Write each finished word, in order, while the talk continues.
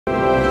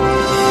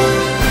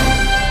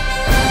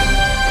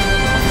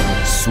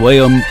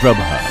Swayam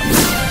Prabha.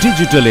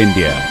 Digital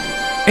India.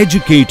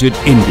 Educated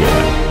India.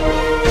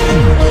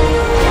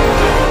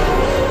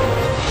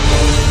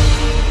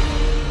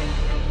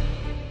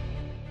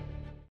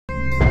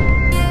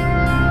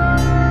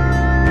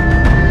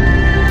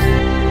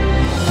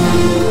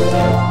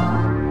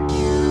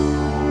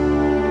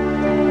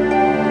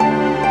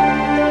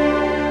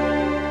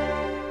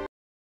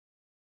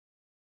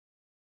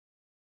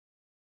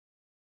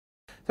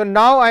 So,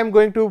 now I am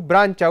going to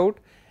branch out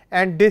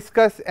and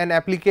discuss an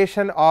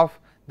application of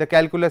the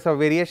calculus of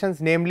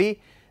variations, namely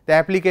the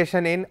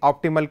application in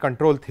optimal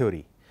control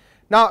theory.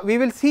 Now, we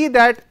will see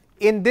that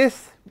in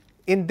this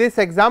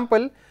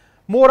example,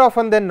 more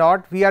often than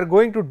not we are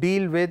going to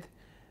deal with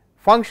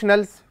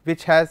functionals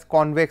which has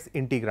convex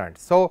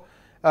integrands. So,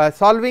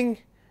 solving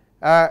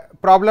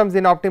problems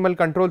in optimal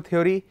control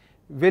theory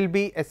will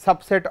be a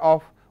subset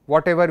of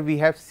whatever we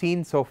have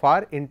seen so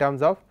far in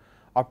terms of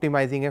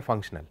optimizing a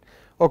functional.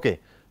 Okay.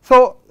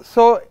 So,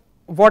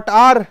 what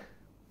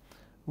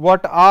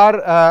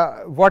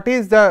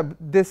is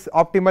this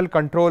optimal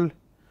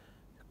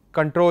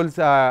controls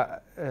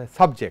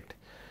subject?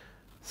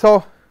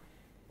 So,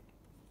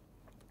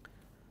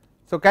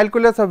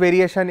 calculus of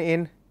variation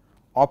in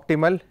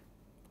optimal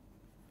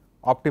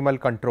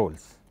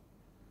controls.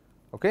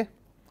 Okay.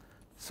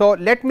 So,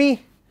 let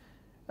me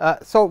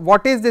so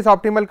what is this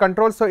optimal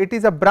control? So, it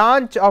is a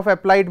branch of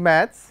applied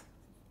maths,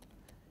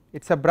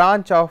 it is a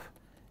branch of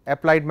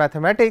applied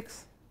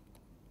mathematics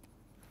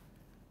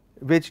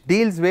which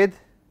deals with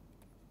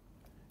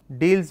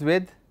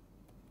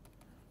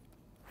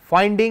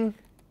finding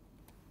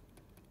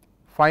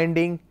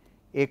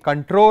a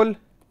control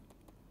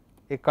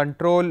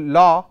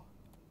law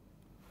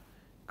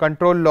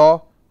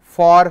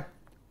for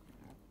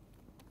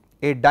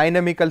a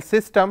dynamical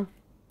system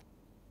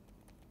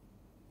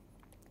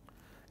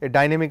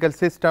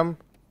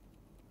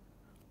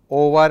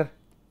over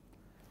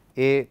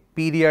a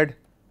period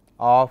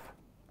of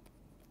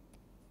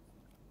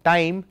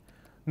time.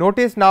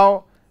 Notice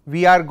now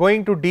we are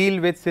going to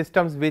deal with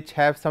systems which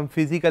have some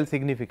physical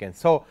significance.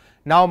 So,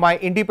 now my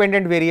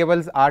independent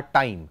variables are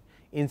time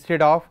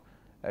instead of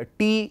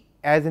t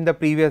as in the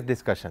previous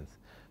discussions.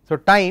 So,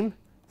 time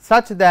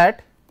such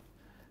that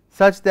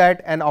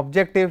an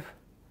objective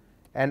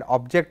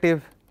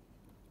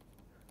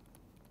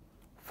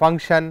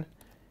function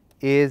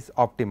is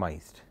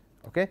optimized.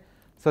 Okay.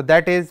 So,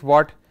 that is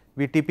what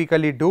we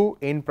typically do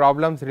in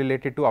problems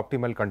related to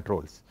optimal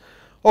controls.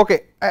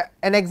 Okay.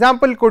 An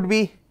example could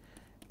be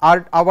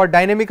our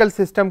dynamical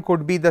system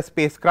could be the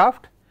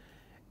spacecraft,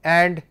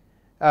 and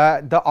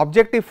the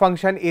objective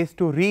function is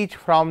to reach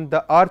from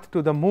the earth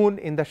to the moon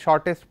in the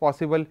shortest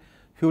possible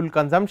fuel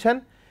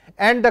consumption,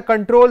 and the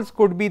controls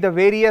could be the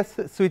various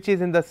switches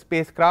in the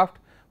spacecraft,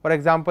 for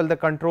example, the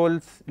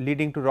controls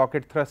leading to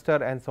rocket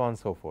thruster and so on and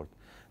so forth,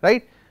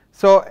 right.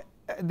 So,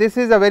 this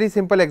is a very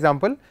simple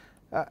example.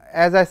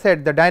 As I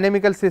said, the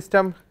dynamical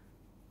system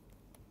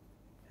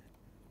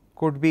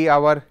could be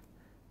our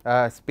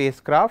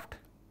spacecraft,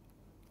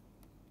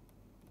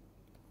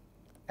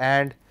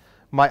 and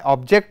my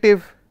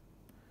objective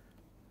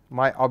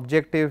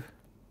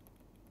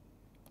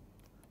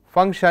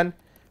function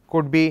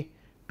could be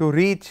to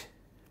reach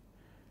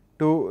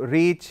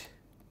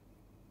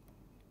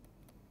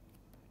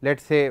let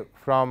us say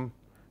from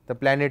the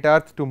planet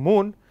earth to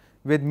moon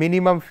with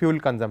minimum fuel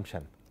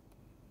consumption,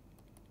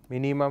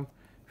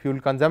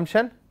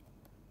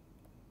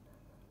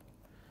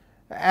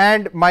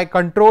 and my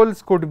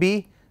controls could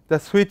be the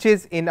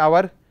switches in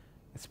our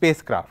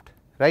spacecraft,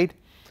 right.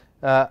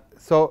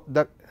 So,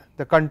 the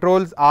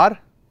controls are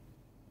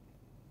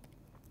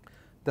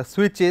the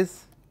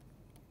switches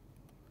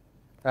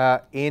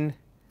in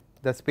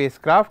the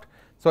spacecraft.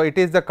 So, it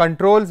is the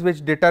controls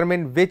which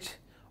determine which,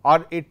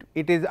 or it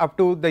is up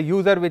to the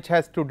user which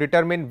has to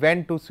determine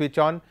when to switch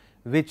on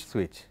which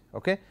switch.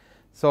 Okay.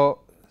 So,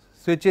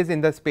 switches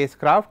in the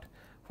spacecraft,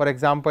 for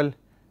example,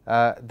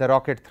 the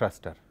rocket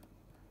thruster.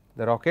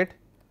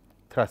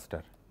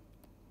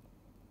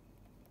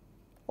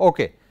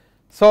 Okay.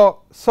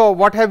 So,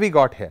 what have we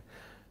got here?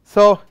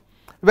 So,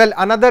 well,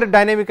 another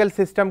dynamical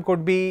system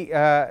could be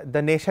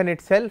the nation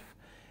itself,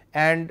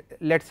 and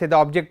let us say the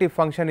objective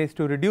function is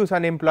to reduce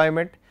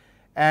unemployment,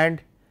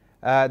 and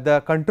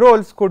the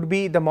controls could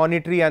be the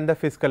monetary and the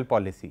fiscal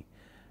policy.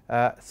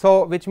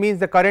 So, which means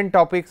the current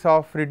topics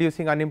of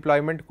reducing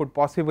unemployment could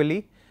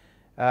possibly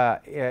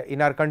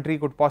in our country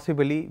could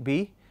possibly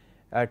be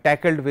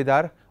tackled with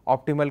our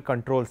optimal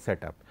control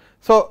setup.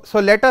 So,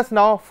 let us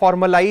now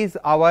formalize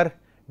our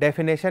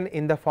definition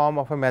in the form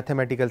of a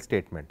mathematical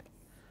statement.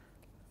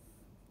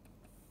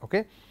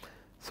 Okay.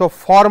 So,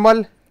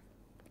 formal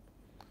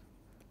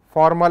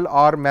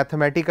or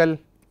mathematical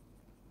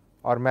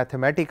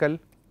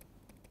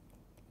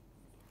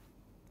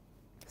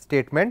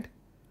statement.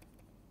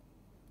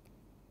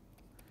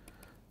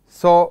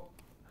 So,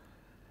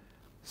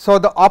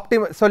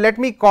 let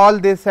me call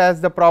this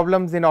as the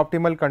problems in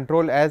optimal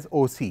control as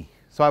OC.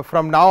 So,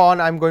 from now on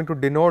I am going to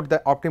denote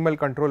the optimal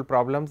control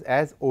problems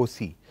as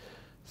OC.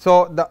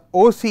 So, the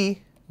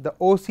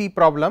OC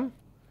problem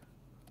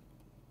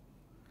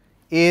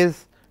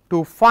is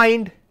to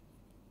find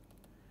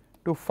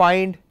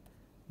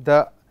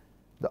the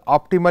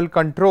optimal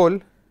control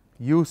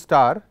u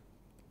star,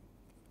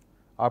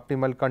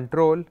 optimal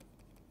control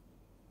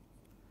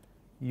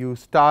u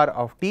star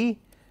of t,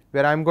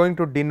 where I am going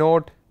to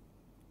denote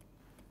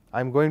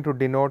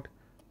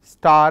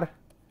star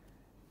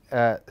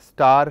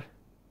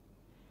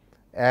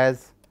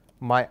as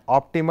my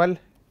optimal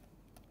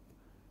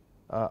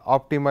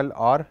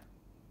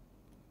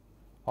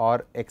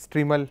or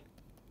extremal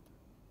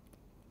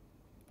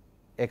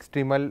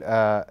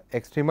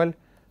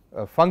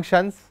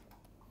functions,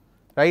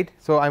 right.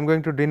 So, I am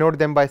going to denote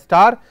them by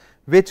star,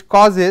 which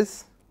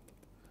causes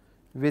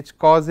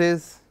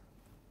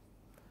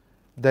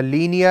the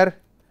linear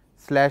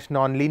slash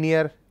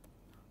nonlinear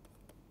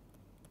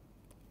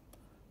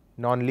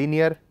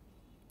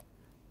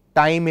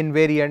time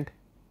invariant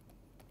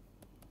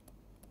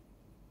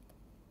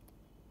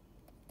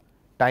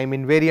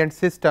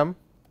system.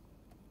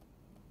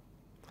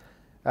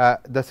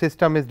 The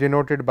system is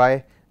denoted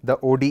by the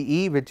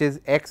ODE, which is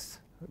x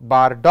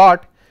bar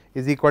dot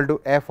is equal to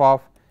f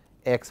of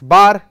x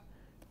bar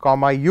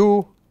comma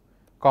u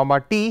comma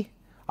t.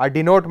 I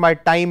denote my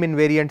time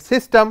invariant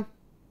system,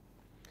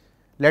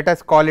 let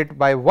us call it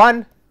by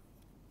 1,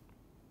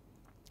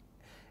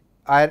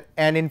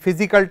 and in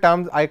physical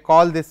terms I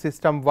call this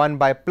system 1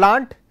 by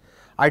Planck.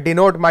 I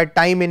denote my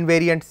time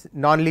invariant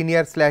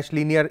nonlinear slash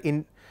linear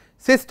in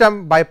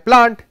system by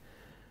Planck,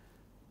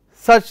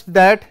 such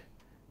that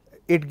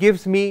it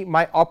gives me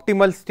my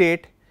optimal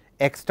state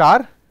x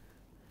star.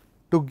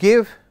 To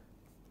give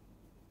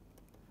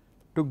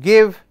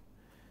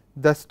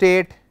the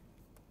state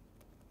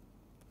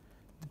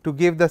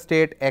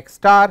x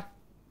star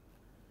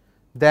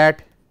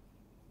that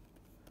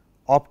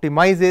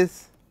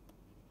optimizes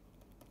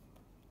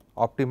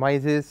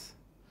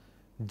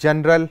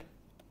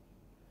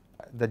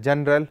the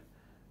general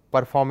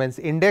performance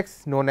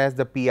index known as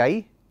the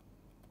PI,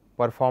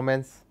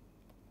 performance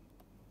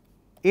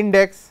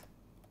index,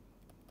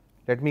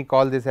 let me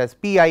call this as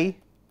PI,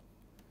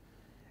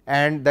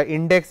 and the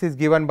index is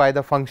given by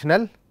the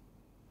functional.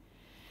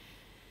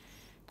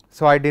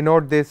 So, I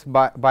denote this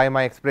by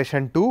my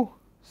expression 2.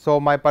 So,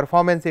 my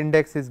performance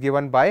index is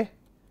given by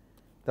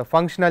the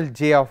functional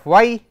j of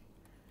y,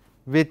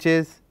 which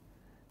is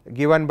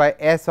given by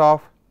s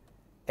of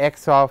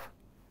x of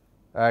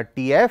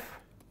Tf,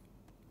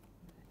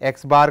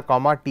 x bar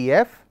comma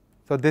Tf.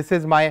 So, this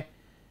is my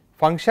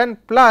function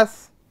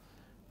plus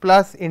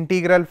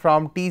integral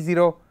from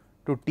T0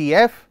 to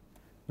Tf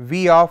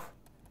v of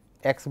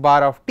x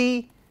bar of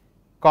t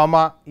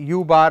comma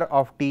u bar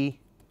of t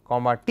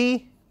comma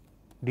t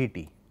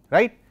dt,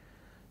 right.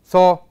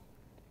 So,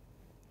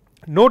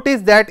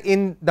 notice that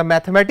in the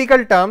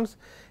mathematical terms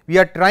we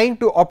are trying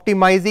to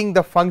optimizing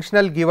the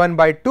functional given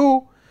by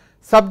 2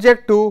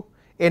 subject to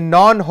a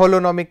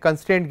non-holonomic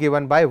constraint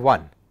given by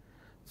 1.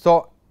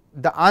 So,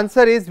 the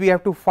answer is we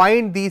have to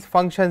find these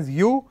functions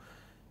u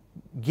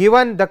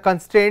given the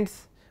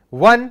constraints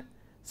 1,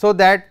 so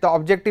that the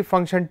objective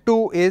function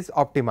 2 is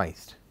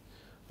optimized.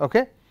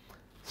 Okay.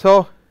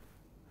 So,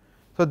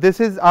 this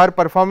is our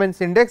performance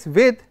index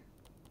with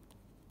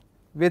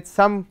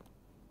some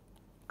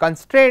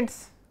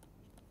constraints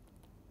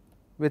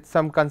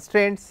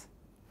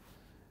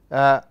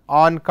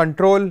on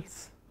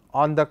controls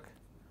on the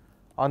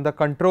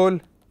control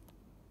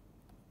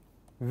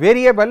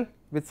variable,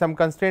 with some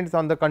constraints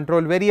on the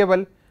control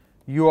variable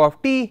u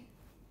of t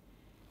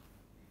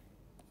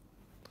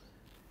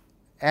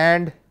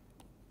and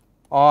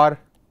or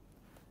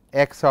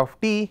x of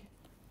t,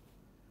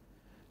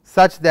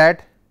 such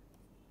that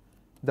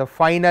the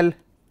final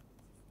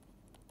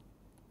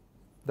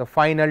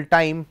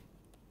time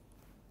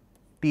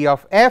t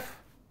of f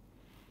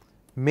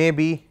may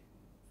be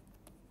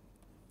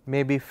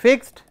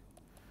fixed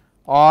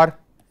or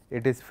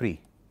it is free.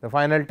 The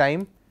final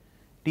time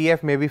T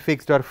f may be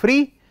fixed or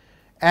free,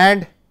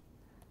 and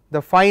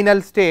the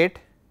final state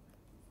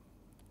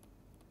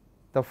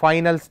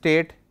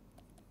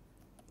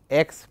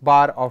x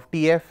bar of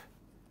T f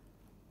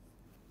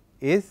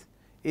is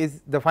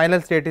the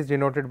final state is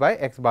denoted by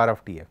x bar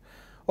of T f.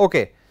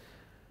 Okay.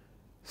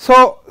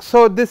 So,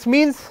 this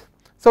means,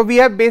 so we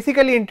have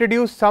basically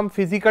introduced some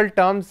physical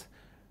terms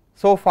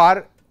so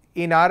far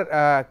in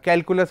our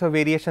calculus of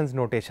variations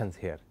notations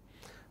here.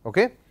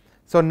 Okay.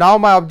 So, now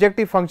my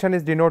objective function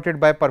is denoted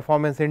by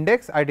performance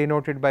index, I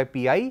denote it by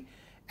Pi,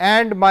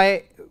 and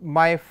my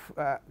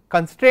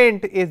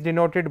constraint is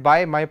denoted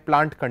by my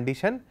Planck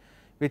condition,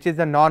 which is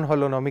the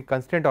non-holonomic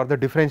constraint or the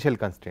differential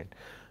constraint.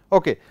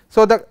 Okay.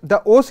 So,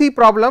 the OC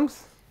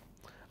problems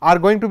are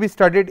going to be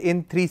studied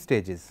in 3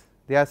 stages.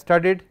 They are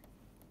studied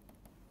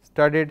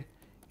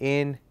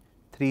in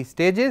 3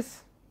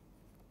 stages.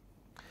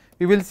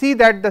 We will see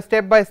that the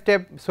step by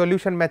step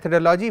solution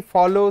methodology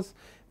follows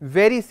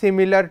very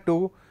similar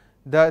to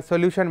the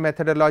solution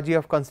methodology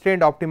of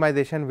constraint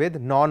optimization with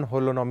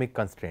non-holonomic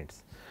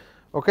constraints.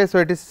 Okay. So,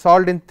 it is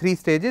solved in 3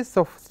 stages.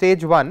 So,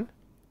 stage 1.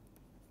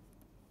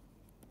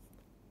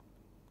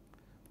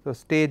 So,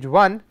 stage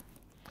 1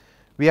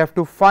 we have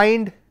to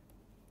find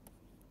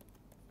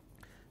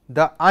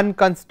the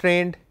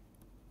unconstrained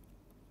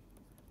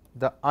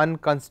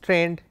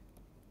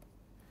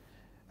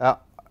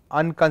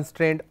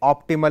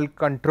optimal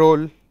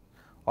control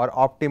or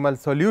optimal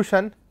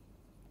solution.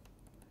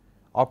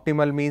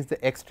 Optimal means the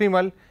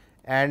extremal,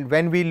 and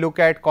when we look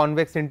at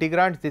convex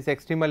integrands, this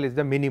extremal is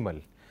the minimal.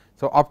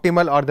 So,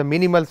 optimal or the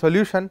minimal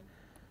solution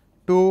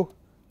to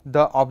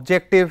the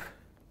objective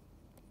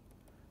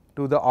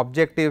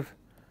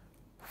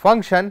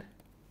function,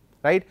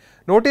 right.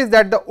 Notice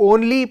that the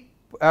only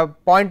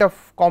point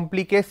of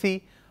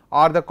complicacy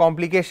or the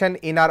complication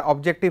in our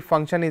objective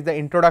function is the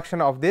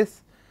introduction of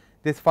this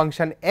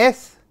function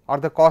s or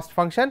the cost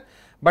function,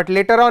 but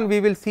later on we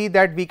will see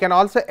that we can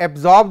also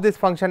absorb this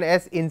function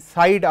s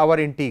inside our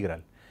integral.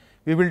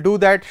 We will do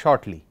that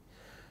shortly.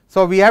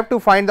 So, we have to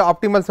find the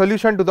optimal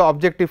solution to the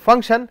objective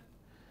function,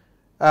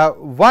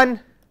 one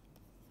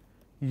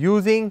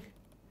using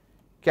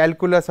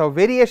calculus of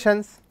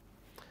variations.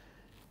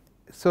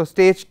 So,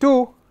 stage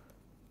 2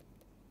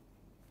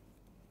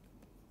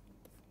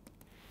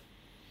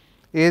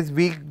 is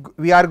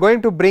we are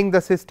going to bring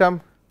the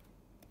system.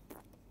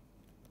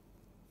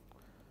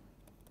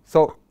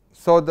 So,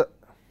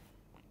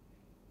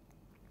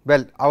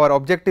 our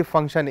objective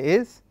function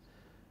is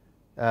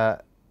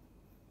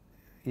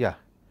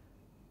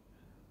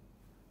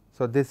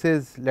So, this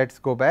is, let us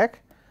go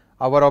back,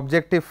 our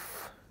objective.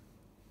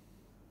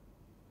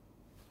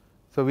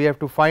 So, we have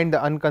to find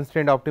the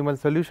unconstrained optimal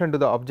solution to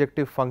the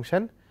objective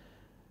function.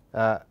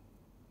 The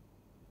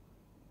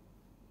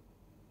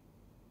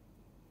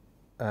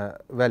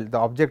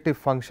objective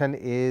function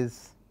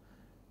is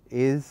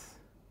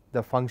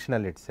the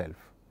functional itself,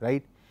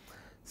 right.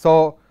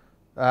 So,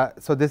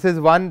 this is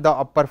 1,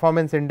 the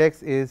performance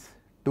index is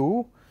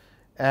 2,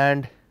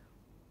 and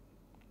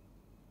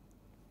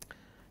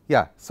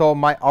so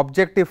my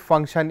objective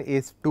function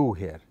is 2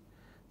 here.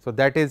 So,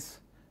 that is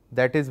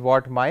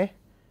what my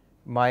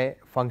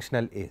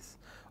functional is.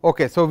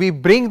 Okay, so, we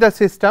bring the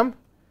system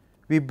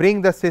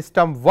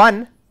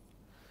 1,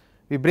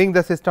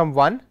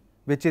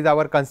 which is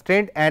our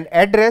constraint, and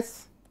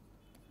address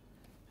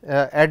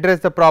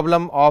the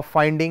problem of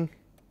finding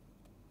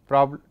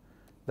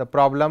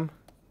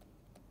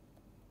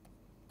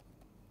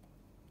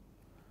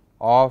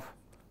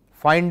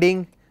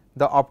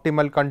the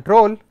optimal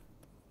control,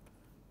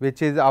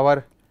 which is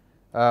our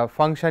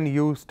function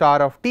u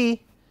star of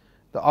t,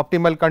 the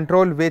optimal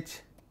control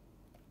which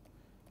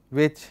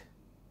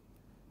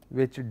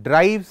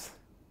drives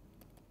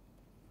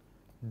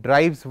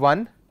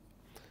 1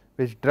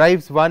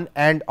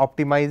 and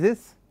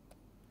optimizes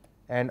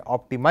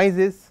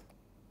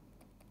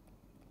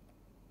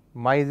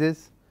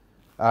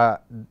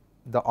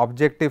the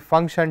objective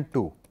function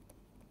 2,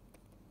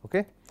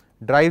 okay,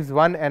 drives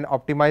 1 and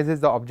optimizes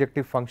the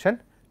objective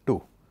function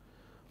 2.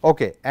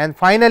 Okay. And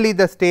finally,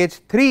 the stage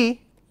 3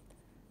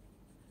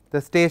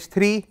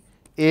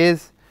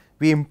 is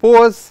we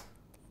impose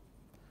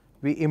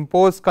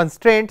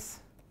constraints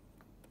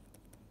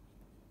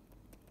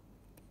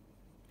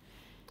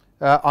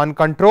on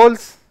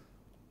controls,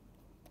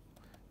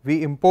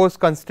 and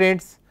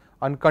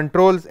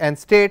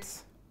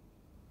states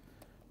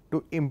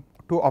to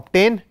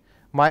obtain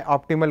my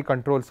optimal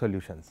control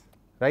solutions,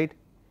 right,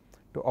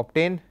 to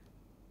obtain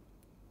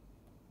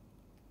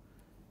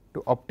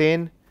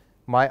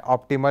my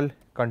optimal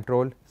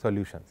control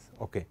solutions.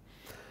 Okay.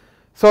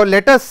 So,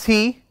 let us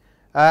see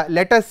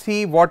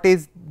what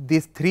is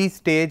this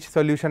 3-stage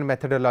solution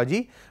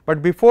methodology,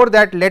 but before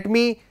that let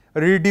me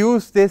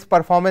reduce this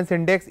performance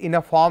index in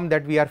a form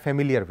that we are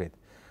familiar with.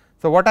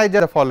 So, what I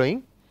just the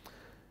following.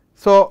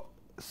 So,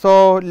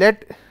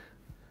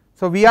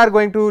 we are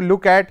going to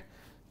look at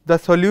the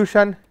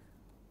solution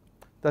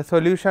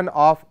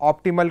of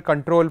optimal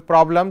control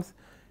problems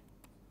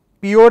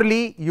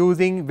purely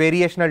using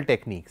variational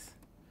techniques,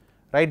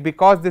 right,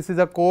 because this is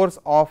a course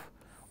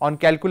on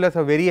calculus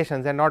of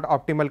variations and not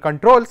optimal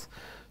controls.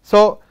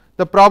 So,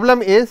 the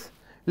problem is,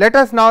 let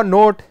us now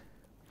note,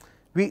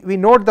 we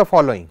note the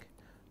following.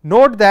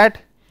 Note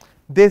that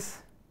this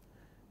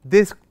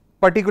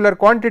particular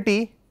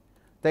quantity,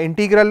 the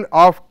integral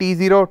of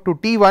t0 to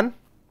t1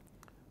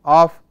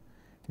 of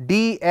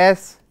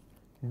ds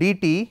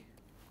dt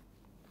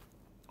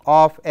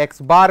of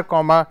x bar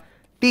comma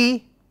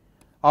t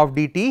of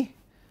dt,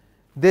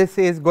 this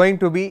is going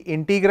to be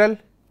integral.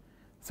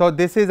 So,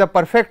 this is a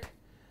perfect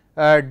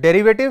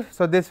derivative.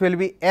 So, this will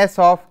be s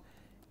of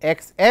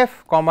x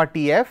f comma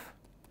t f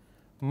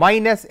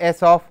minus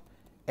s of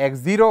x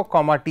 0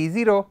 comma t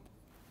 0,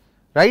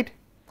 right.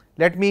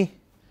 Let me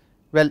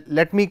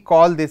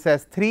call this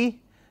as 3.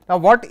 Now,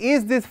 what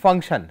is this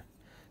function?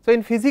 So,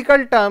 in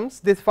physical terms,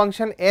 this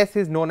function s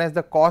is known as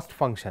the cost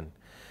function.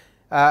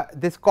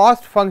 This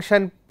cost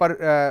function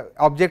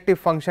objective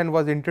function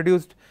was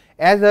introduced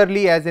as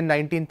early as in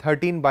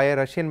 1913 by a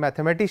Russian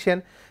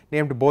mathematician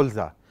named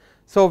Bolza.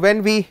 So,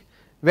 when we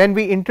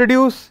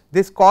introduce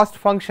this cost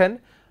function,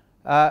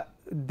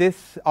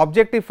 this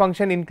objective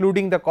function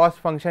including the cost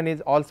function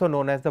is also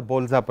known as the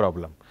Bolza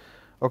problem.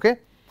 Okay.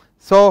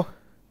 So,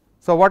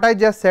 what I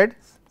just said,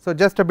 so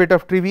just a bit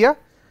of trivia.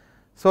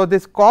 So,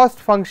 this cost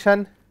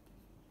function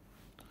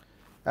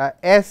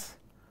S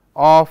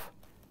of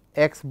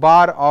x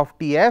bar of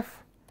T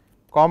f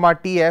comma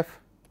T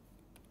f,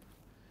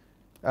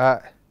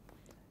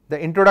 the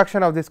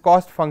introduction of this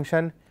cost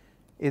function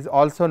is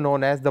also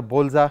known as the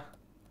Bolza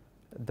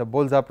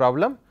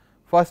problem,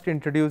 first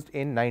introduced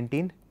in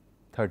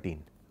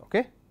 1913.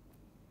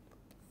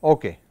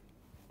 Okay.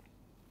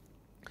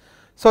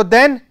 So,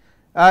 then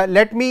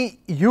let me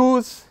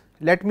use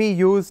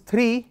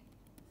 3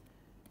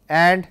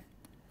 and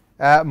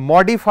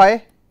modify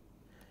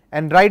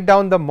and write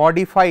down the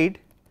modified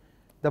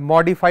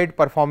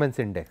performance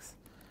index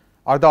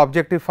or the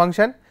objective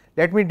function.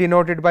 Let me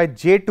denote it by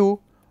J2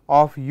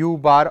 of u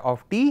bar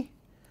of t.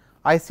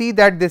 I see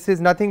that this is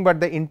nothing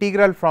but the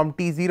integral from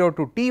T0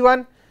 to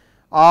T1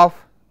 of,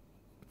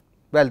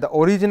 well, the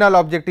original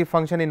objective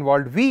function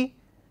involved v,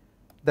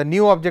 the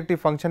new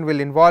objective function will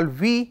involve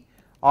v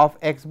of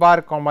x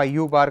bar comma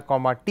u bar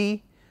comma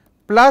t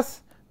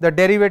plus the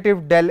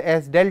derivative del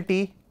s del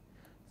t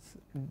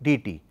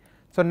dt.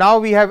 So, now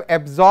we have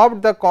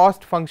absorbed the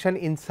cost function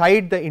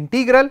inside the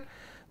integral,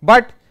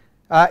 but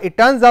it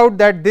turns out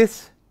that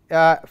this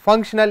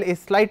functional is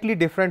slightly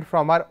different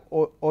from our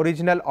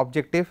original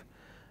objective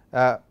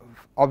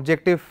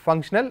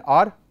functional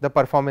or the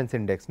performance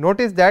index.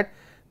 Notice that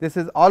this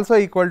is also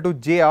equal to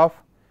j of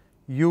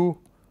u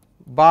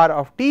bar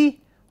of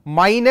t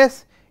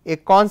minus a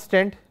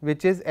constant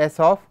which is s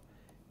of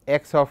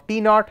x of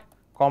t naught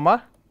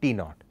comma t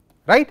naught,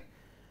 right.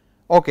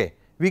 Okay.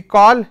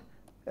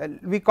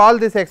 We call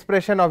this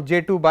expression of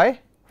J2 by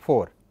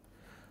 4.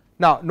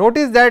 Now,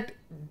 notice that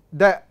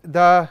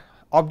the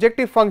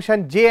objective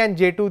function j and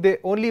J2 they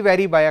only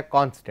vary by a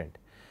constant,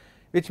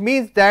 which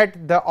means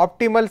that the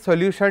optimal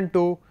solution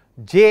to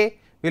j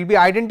will be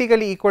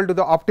identically equal to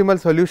the optimal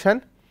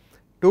solution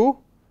to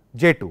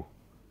J2,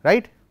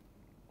 right.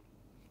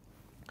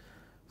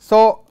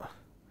 So,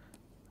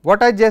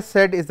 what I just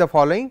said is the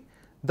following: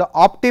 the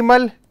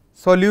optimal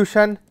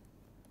solution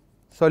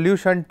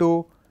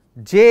to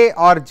j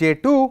or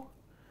J2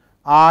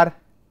 are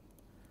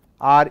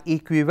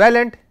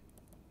equivalent,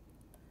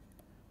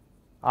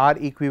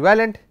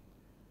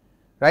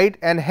 right,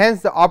 and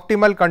hence the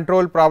optimal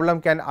control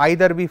problem can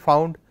either be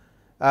found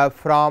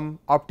from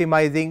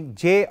optimizing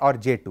j or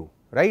J2,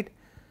 right.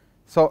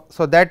 So,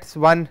 that is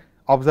one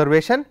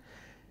observation,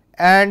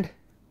 and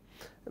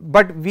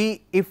but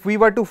if we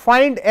were to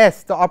find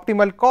S, the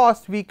optimal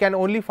cost, we can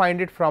only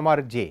find it from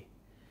our j,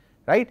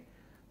 right.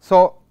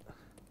 So,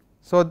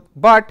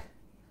 but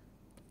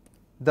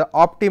the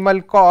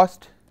optimal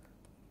cost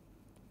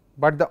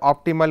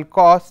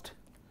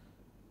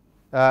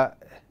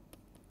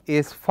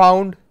is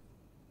found,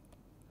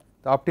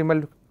 the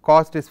optimal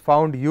cost is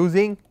found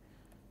using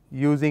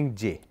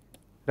j,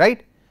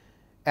 right.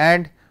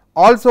 And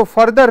also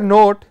further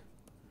note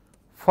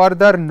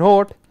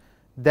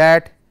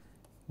that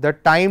the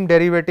time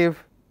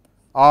derivative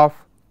of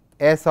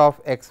s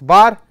of x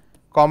bar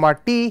comma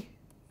t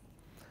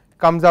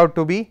comes out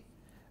to be,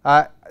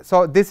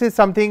 so this is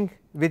something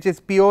which is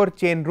pure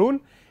chain rule,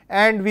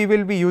 and we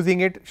will be using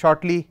it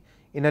shortly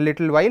in a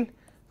little while.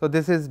 So,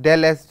 this is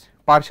del s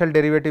partial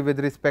derivative with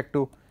respect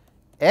to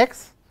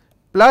x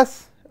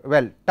plus,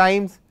 well,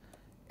 times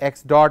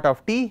x dot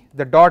of t,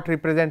 the dot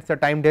represents the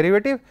time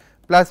derivative,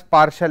 plus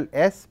partial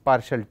s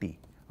partial t.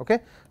 Okay.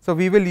 So,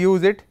 we will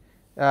use it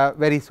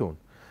very soon.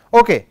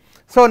 Okay.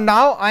 So,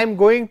 now I am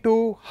going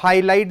to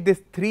highlight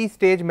this 3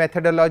 stage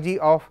methodology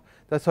of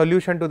the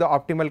solution to the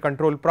optimal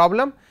control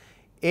problem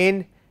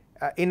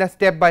in a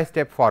step by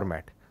step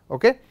format.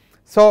 Okay.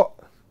 So,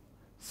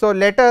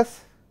 let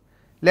us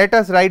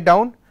write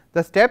down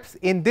the steps.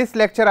 In this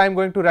lecture I am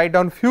going to write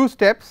down few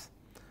steps.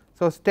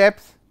 So,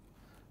 steps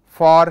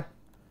for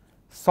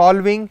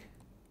solving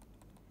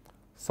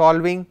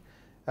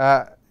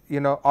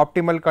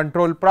optimal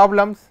control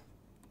problems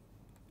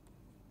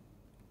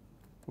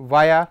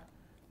via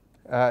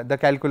the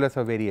calculus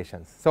of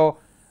variations. So,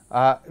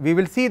 we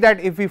will see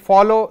that if we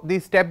follow the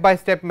step by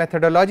step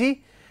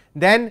methodology,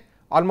 then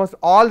almost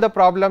all the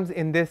problems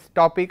in this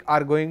topic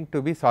are going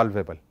to be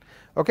solvable.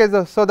 Okay.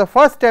 So, the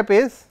first step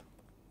is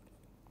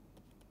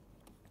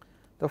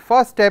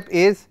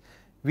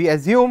we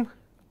assume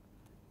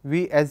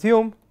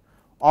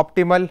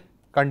optimal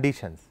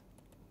conditions,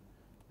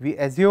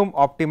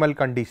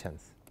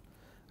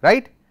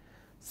 right.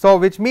 So,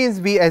 which means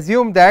we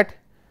assume that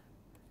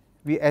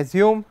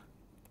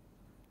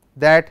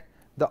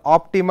the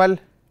optimal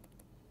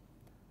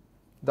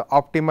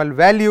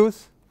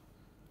values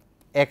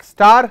x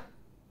star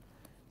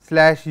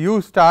slash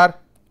u star,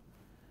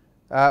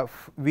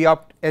 we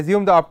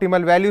assume the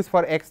optimal values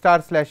for x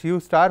star slash u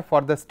star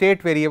for the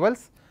state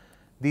variables,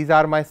 these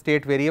are my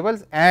state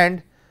variables,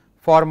 and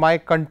for my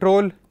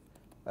control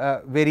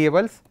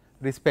variables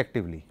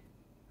respectively,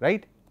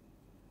 right,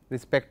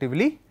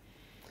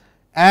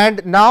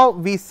 and now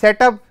we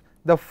set up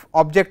the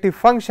objective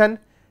function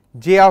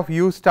j of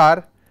u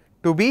star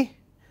to be,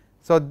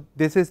 so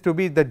this is to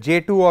be the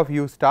J2 of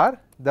u star,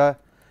 the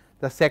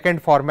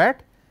second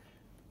format,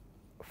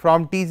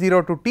 from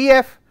T0 to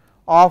Tf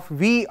of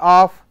v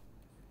of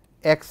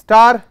x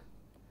star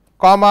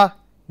comma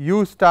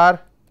u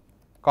star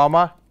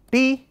comma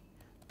t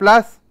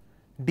plus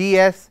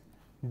ds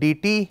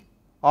dt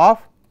of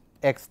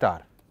x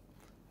star,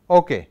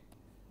 okay,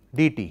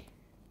 dt.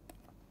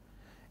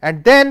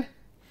 And then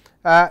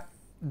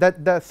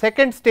the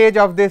second stage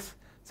of this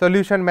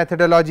solution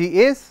methodology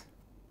is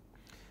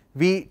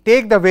we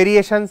take the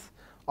variations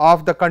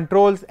of the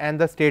controls and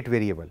the state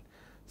variable.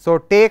 So,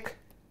 take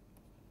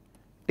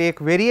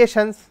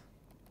variations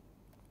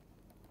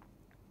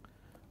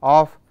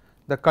of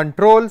the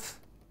control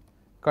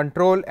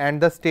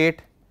and the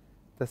state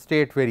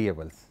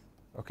variables,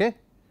 okay,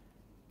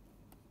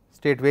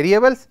 state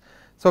variables.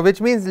 So,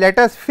 which means let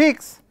us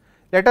fix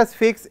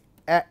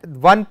at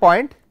one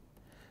point,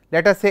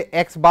 let us say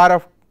x bar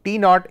of t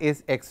naught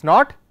is x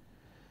naught,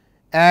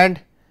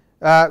 and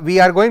we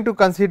are going to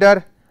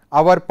consider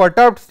our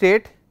perturbed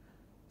state.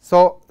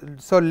 So,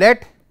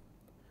 let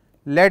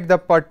the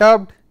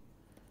perturbed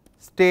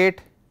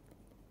state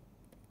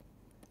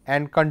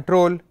and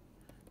control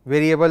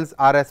variables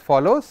are as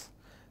follows.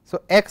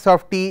 So, x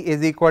of t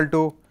is equal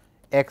to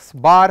x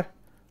bar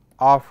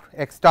of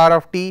x star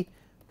of t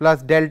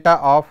plus delta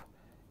of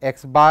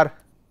x bar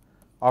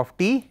of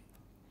t,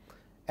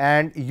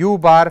 and u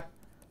bar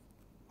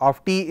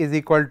of t is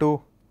equal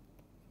to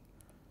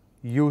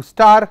u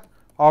star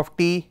of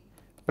t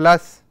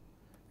plus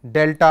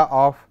delta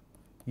of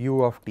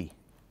u of t,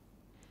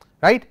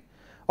 right.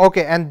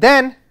 Okay. And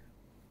then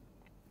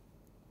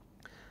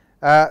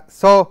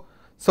so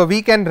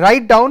we can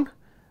write down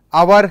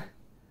our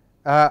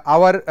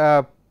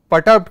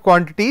perturbed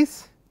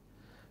quantities.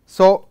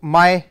 So,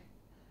 my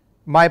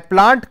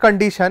plant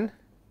condition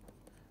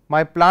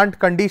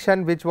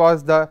which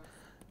was the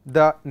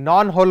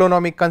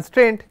non-holonomic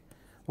constraint,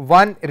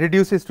 one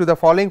reduces to the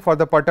following for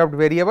the perturbed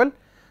variable.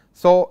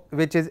 So,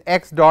 which is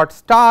x dot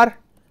star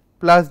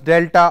plus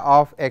delta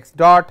of x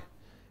dot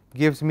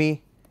gives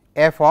me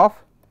f of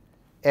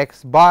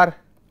x bar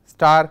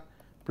star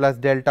plus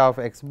delta of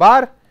x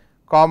bar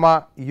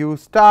comma u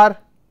star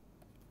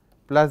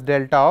plus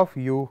delta of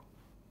u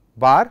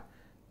bar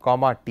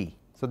comma t.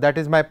 So, that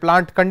is my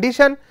plant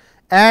condition,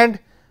 and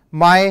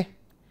my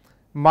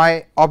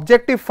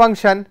objective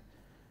function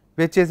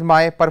which is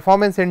my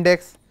performance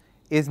index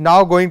is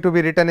now going to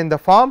be written in the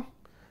form.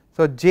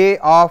 So, j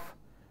of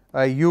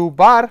u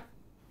bar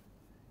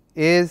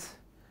is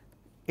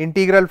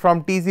integral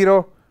from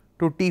t0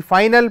 to t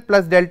final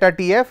plus delta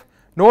t f.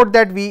 Note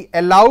that we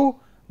allow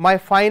my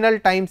final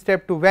time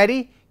step to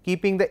vary,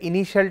 keeping the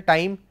initial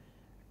time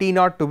t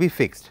naught to be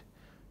fixed.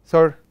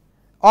 So,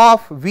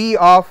 of v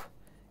of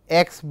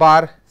x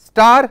bar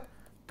star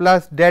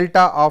plus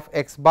delta of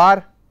x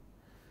bar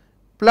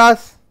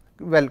plus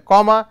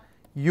comma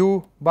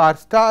u bar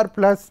star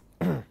plus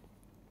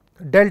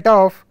delta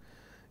of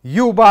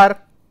u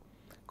bar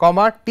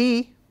comma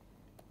t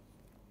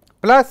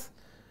plus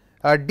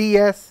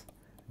ds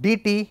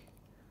dt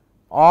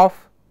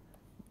of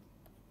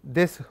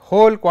this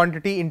whole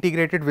quantity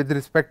integrated with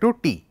respect to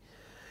t.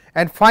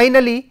 And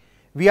finally,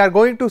 we are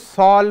going to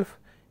solve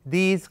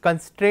these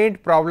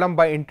constraint problem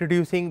by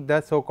introducing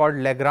the so called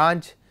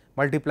Lagrange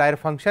multiplier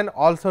function,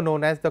 also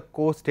known as the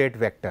co-state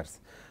vectors.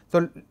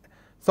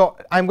 So,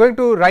 I am going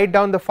to write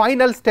down the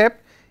final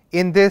step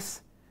in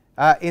this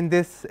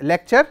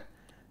lecture.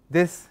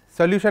 This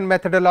solution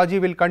methodology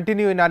will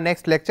continue in our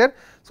next lecture.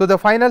 So, the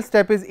final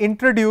step is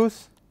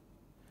introduce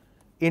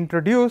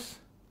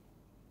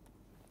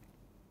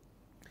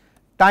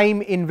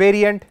time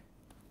invariant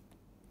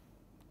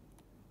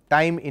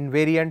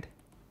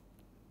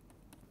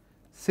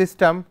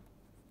system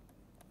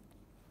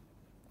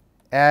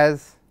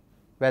as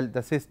well.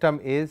 The system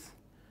is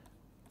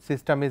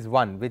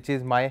 1, which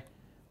is my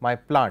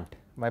plant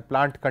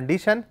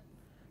condition,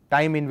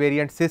 time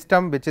invariant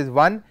system which is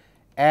 1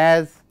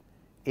 as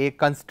a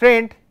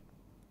constraint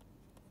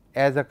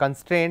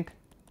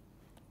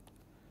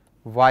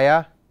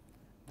via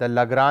the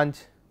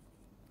Lagrange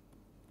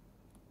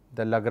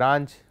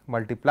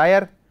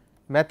multiplier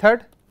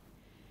method,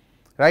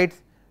 right.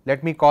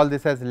 Let me call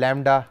this as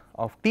lambda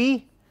of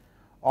t,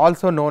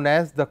 also known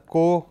as the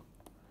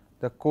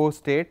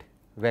co-state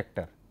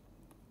vector.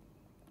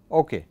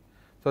 Okay.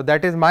 So,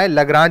 that is my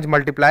Lagrange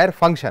multiplier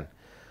function.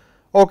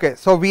 Okay.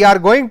 So, we are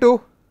going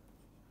to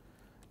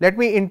let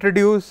me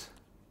introduce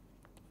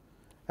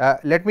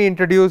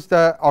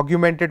the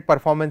augmented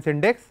performance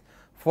index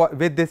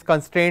with this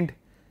constrained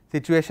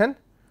situation.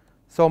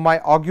 So, my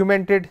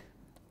augmented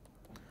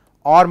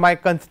or my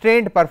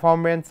constrained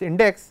performance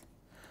index.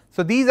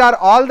 So, these are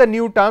all the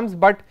new terms,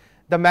 but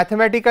the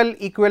mathematical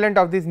equivalent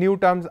of these new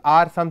terms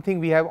are something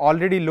we have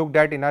already looked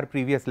at in our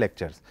previous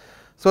lectures.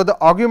 So, the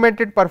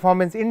augmented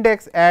performance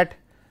index at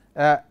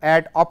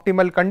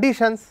optimal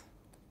conditions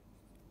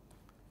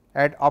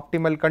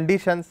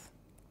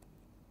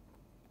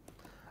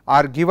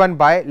are given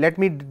by, let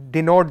me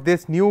denote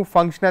this new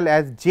functional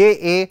as J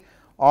A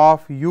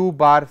of u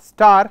bar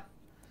star.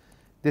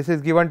 This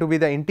is given to be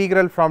the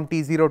integral from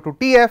t0 to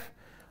tf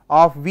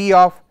of v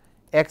of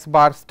x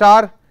bar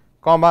star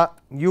comma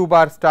u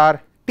bar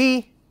star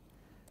t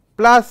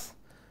plus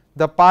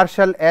the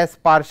partial S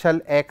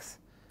partial x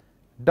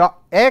dot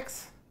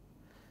x.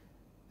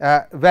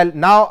 Well,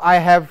 now I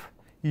have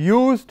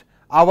used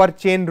our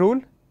chain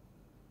rule.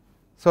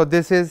 So,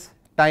 this is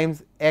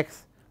times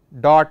x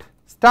dot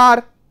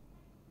star,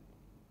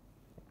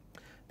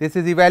 this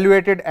is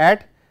evaluated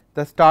at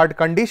the starred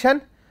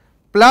condition,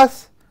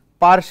 plus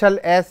partial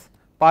S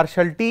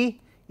partial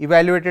t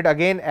evaluated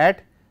again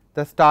at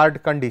the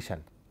starred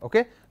condition.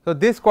 Okay. So,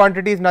 this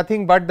quantity is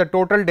nothing but the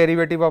total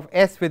derivative of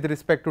S with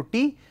respect to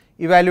t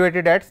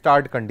evaluated at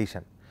starred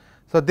condition.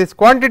 So, this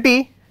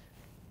quantity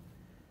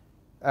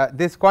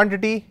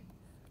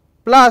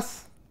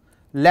plus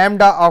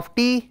lambda of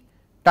t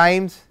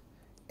times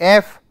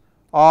f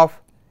of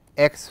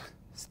x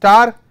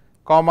star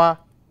comma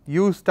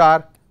u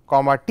star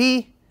comma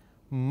t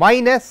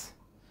minus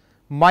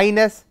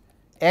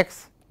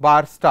x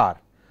bar star.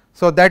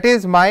 So, that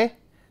is my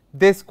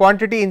this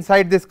quantity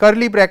inside this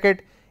curly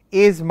bracket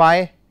is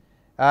my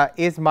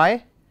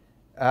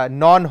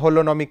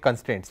non-holonomic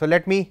constraint. So,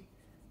 let me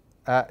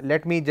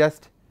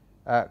just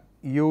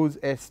use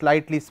a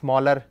slightly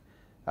smaller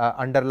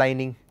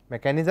underlining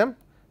mechanism.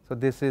 So,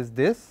 this is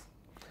this.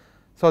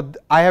 So,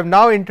 I have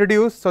now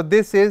introduced. So,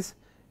 this is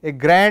a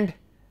grand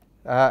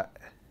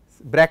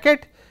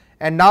bracket,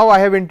 and now I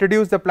have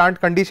introduced the plant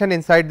condition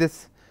inside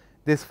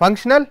this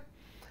functional,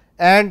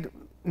 and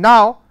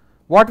now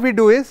what we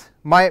do is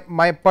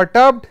my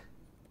perturbed,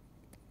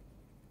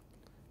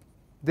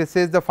 this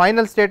is the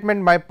final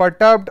statement, my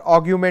perturbed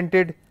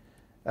augmented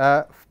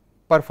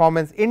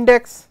performance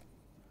index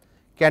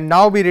can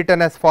now be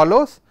written as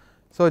follows.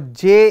 So,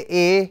 J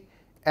A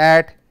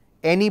at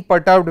any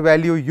perturbed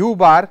value u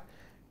bar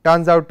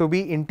turns out to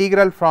be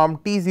integral from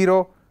T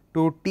 0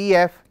 to T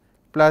f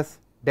plus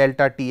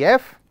delta T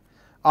f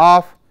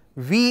of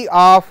V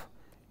of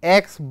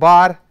x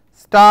bar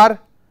star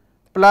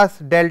plus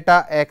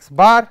delta x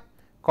bar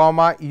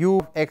comma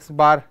u x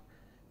bar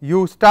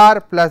u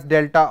star plus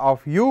delta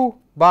of u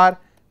bar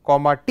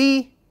comma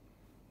t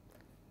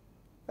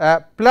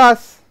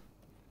plus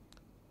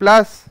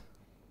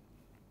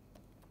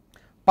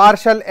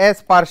partial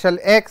s partial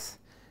x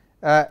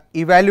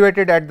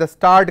evaluated at the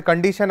starred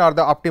condition or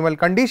the optimal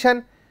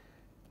condition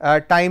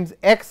times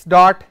x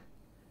dot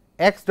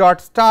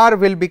star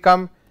will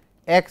become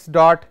x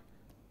dot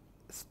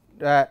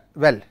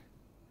well,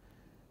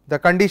 the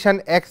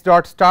condition x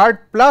dot starred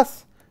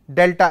plus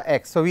delta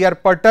x. So, we are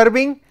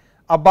perturbing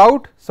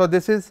about. So,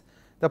 this is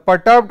the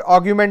perturbed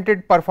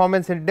augmented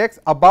performance index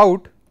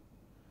about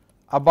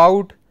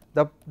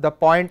the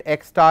point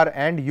x star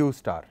and u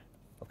star.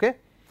 Okay.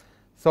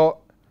 So,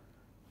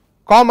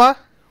 comma.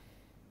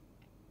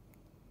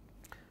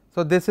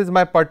 So, this is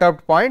my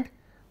perturbed point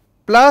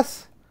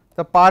plus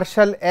the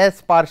partial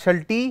s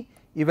partial t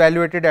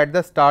evaluated at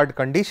the starred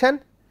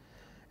condition,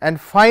 and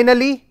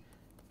finally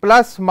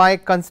plus my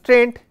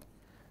constraint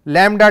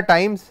lambda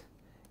times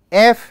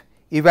f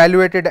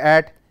evaluated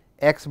at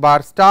x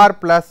bar star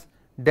plus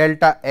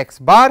delta x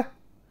bar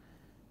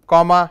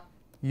comma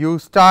u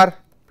star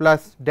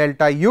plus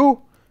delta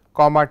u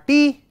comma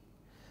t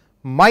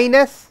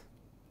minus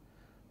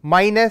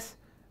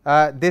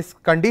this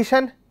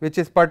condition which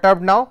is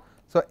perturbed now.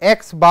 So,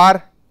 x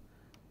bar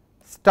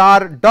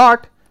star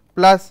dot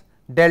plus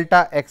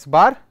delta x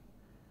bar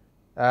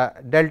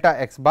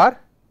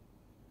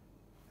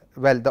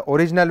well, the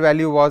original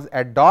value was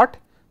at dot.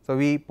 So,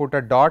 we put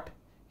a dot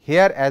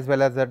here as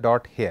well as a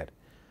dot here,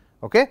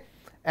 okay.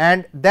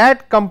 And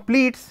that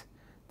completes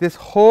this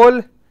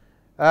whole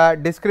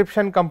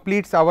description,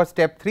 completes our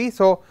step 3.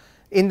 So,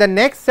 in the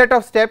next set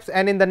of steps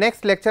and in the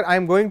next lecture I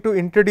am going to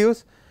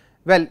introduce,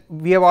 well,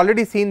 we have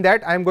already seen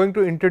that I am going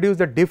to introduce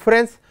the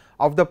difference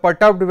of the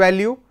perturbed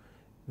value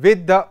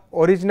with the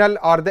original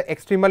or the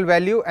extremal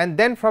value, and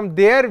then from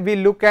there we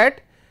look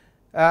at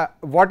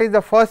what is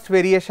the first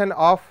variation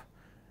of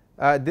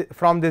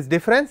from this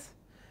difference,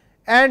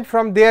 and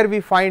from there we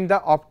find the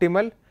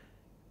optimal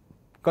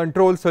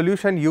control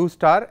solution u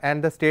star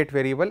and the state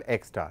variable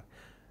x star.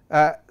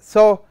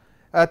 So,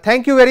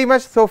 thank you very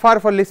much so far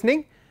for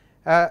listening.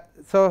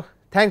 So,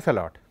 thanks a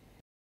lot.